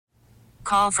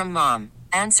Call from mom.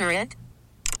 Answer it.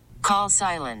 Call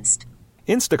silenced.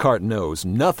 Instacart knows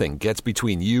nothing gets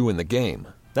between you and the game.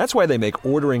 That's why they make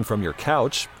ordering from your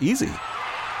couch easy.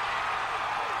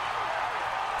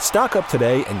 Stock up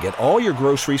today and get all your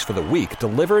groceries for the week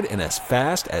delivered in as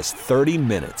fast as 30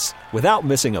 minutes without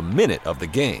missing a minute of the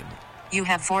game. You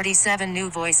have 47 new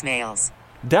voicemails.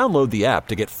 Download the app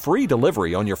to get free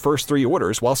delivery on your first 3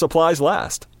 orders while supplies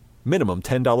last. Minimum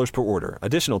 $10 per order.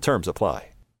 Additional terms apply.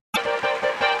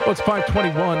 Well, it's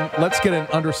 5:21. Let's get an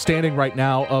understanding right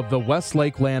now of the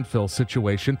Westlake landfill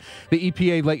situation. The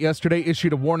EPA late yesterday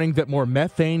issued a warning that more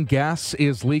methane gas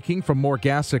is leaking from more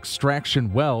gas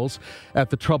extraction wells at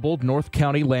the troubled North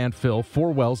County landfill,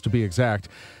 4 wells to be exact.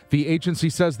 The agency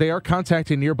says they are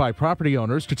contacting nearby property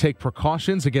owners to take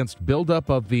precautions against buildup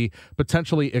of the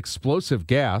potentially explosive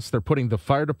gas. They're putting the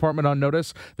fire department on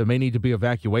notice. There may need to be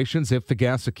evacuations if the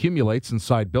gas accumulates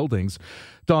inside buildings.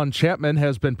 Dawn Chapman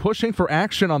has been pushing for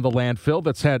action on the landfill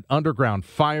that's had underground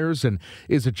fires and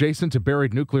is adjacent to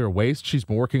buried nuclear waste. She's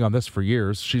been working on this for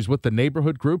years. She's with the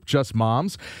neighborhood group Just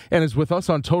Moms and is with us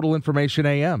on Total Information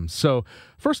AM. So,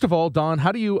 first of all, Dawn,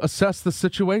 how do you assess the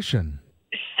situation?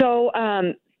 So,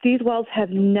 these wells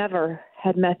have never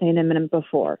had methane in them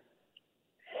before.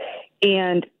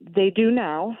 And they do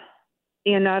now.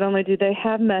 And not only do they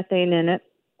have methane in it,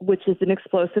 which is an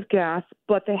explosive gas,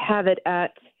 but they have it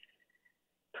at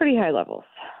pretty high levels,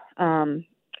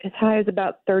 as high as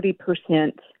about 30%.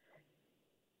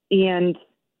 And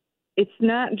it's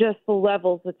not just the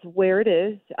levels, it's where it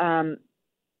is.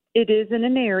 It is in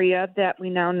an area that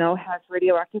we now know has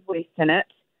radioactive waste in it.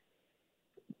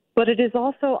 But it is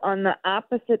also on the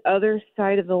opposite other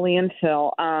side of the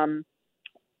landfill.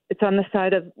 It's on the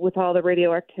side of with all the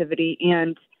radioactivity.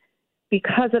 And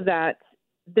because of that,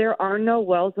 there are no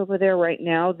wells over there right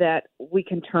now that we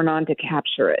can turn on to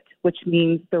capture it, which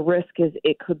means the risk is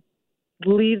it could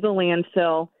leave the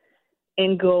landfill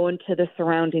and go into the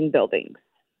surrounding buildings.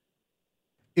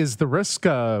 Is the risk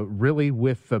really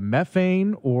with the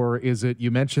methane, or is it,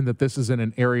 you mentioned that this is in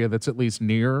an area that's at least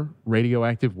near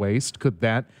radioactive waste. Could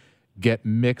that get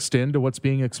mixed into what's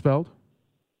being expelled?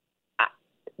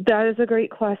 That is a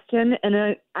great question,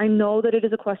 and I know that it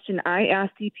is a question I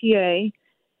asked EPA,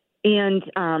 and,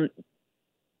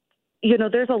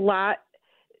 there's a lot.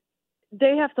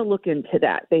 They have to look into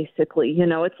that, basically.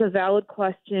 It's a valid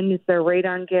question. Is there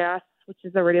radon gas, which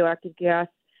is a radioactive gas?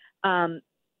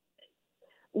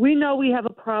 We know we have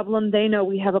a problem. They know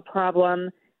we have a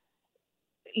problem.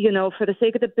 For the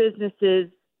sake of the businesses,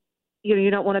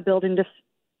 you don't want a building to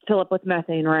fill up with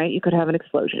methane, right? You could have an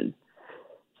explosion.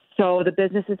 So the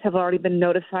businesses have already been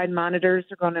notified. Alarms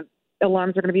are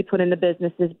going to be put in the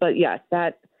businesses. But yes,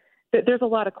 there's a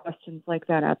lot of questions like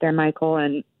that out there, Michael,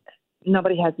 and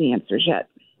nobody has the answers yet.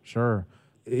 Sure.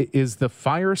 Is the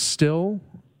fire still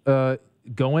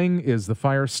going? Is the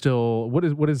fire still,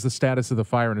 what is the status of the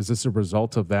fire, and is this a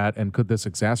result of that, and could this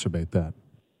exacerbate that?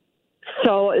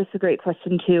 So it's a great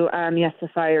question too. Yes, the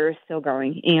fire is still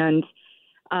going, and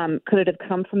could it have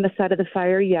come from the side of the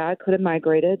fire? Yeah, it could have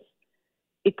migrated.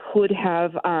 It could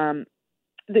have,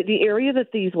 the area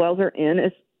that these wells are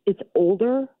in it's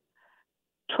older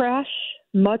trash,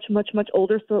 much, much, much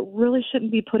older, so it really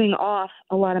shouldn't be putting off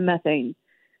a lot of methane.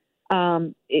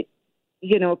 It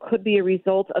could be a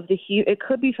result of the heat. It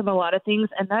could be from a lot of things,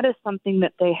 and that is something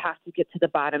that they have to get to the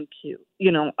bottom to.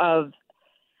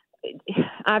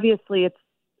 Obviously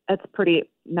it's pretty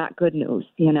not good news.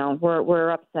 We're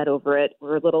upset over it.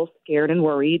 We're a little scared and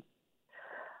worried.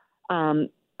 Our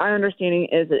understanding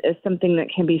is it's something that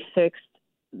can be fixed.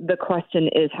 The question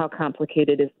is, how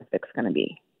complicated is the fix going to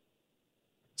be?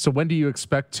 So when do you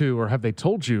expect to, or have they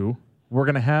told you, we're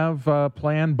going to have a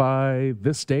plan by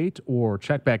this date, or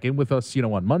check back in with us,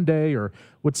 on Monday, or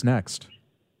what's next?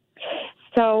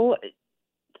 So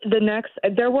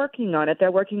they're working on it.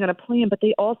 They're working on a plan, but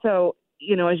they also,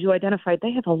 as you identified,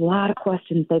 they have a lot of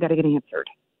questions they got to get answered.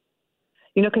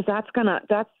 Because that's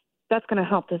gonna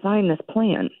help design this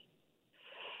plan.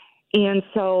 And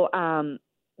so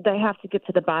they have to get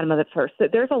to the bottom of it first. So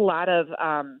there's a lot of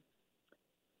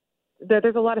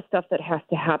there's a lot of stuff that has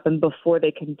to happen before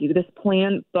they can do this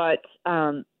plan. But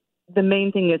the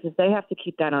main thing is they have to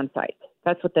keep that on site.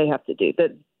 That's what they have to do.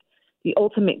 The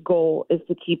ultimate goal is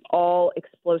to keep all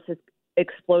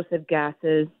explosive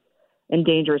gases and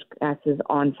dangerous gases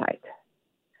on site,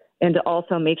 and to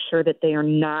also make sure that they are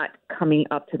not coming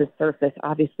up to the surface,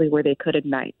 obviously, where they could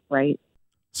ignite, right?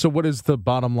 So what is the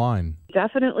bottom line?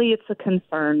 Definitely it's a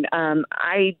concern.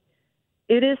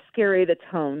 It is scary, the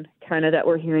tone kind of that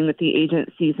we're hearing with the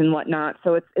agencies and whatnot.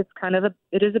 So it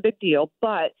is a big deal.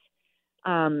 But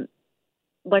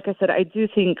like I said, I do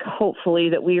think hopefully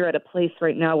that we are at a place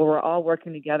right now where we're all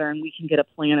working together and we can get a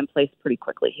plan in place pretty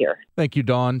quickly here. Thank you,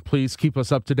 Dawn. Please keep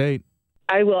us up to date.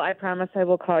 I will. I promise I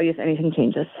will call you if anything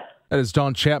changes. That is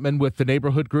Dawn Chapman with the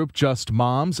neighborhood group Just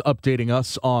Moms, updating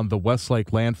us on the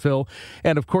Westlake landfill.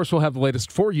 And, of course, we'll have the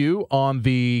latest for you on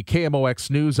the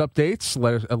KMOX News updates,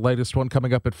 latest one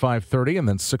coming up at 5:30 and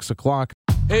then 6 o'clock.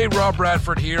 Hey, Rob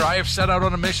Bradford here. I have set out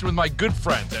on a mission with my good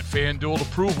friends at FanDuel to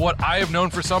prove what I have known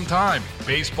for some time.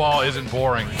 Baseball isn't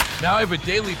boring. Now I have a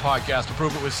daily podcast to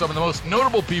prove it with some of the most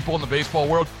notable people in the baseball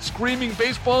world, screaming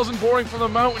baseball isn't boring from the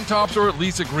mountaintops, or at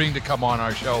least agreeing to come on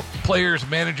our show. Players,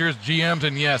 managers, GMs,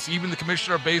 and yes, even the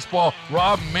commissioner of baseball,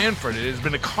 Rob Manfred. It has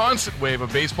been a constant wave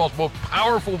of baseball's most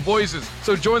powerful voices.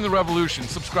 So join the revolution.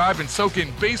 Subscribe and soak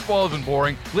in Baseball Isn't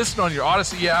Boring. Listen on your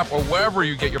Odyssey app or wherever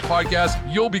you get your podcasts.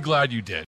 You'll be glad you did.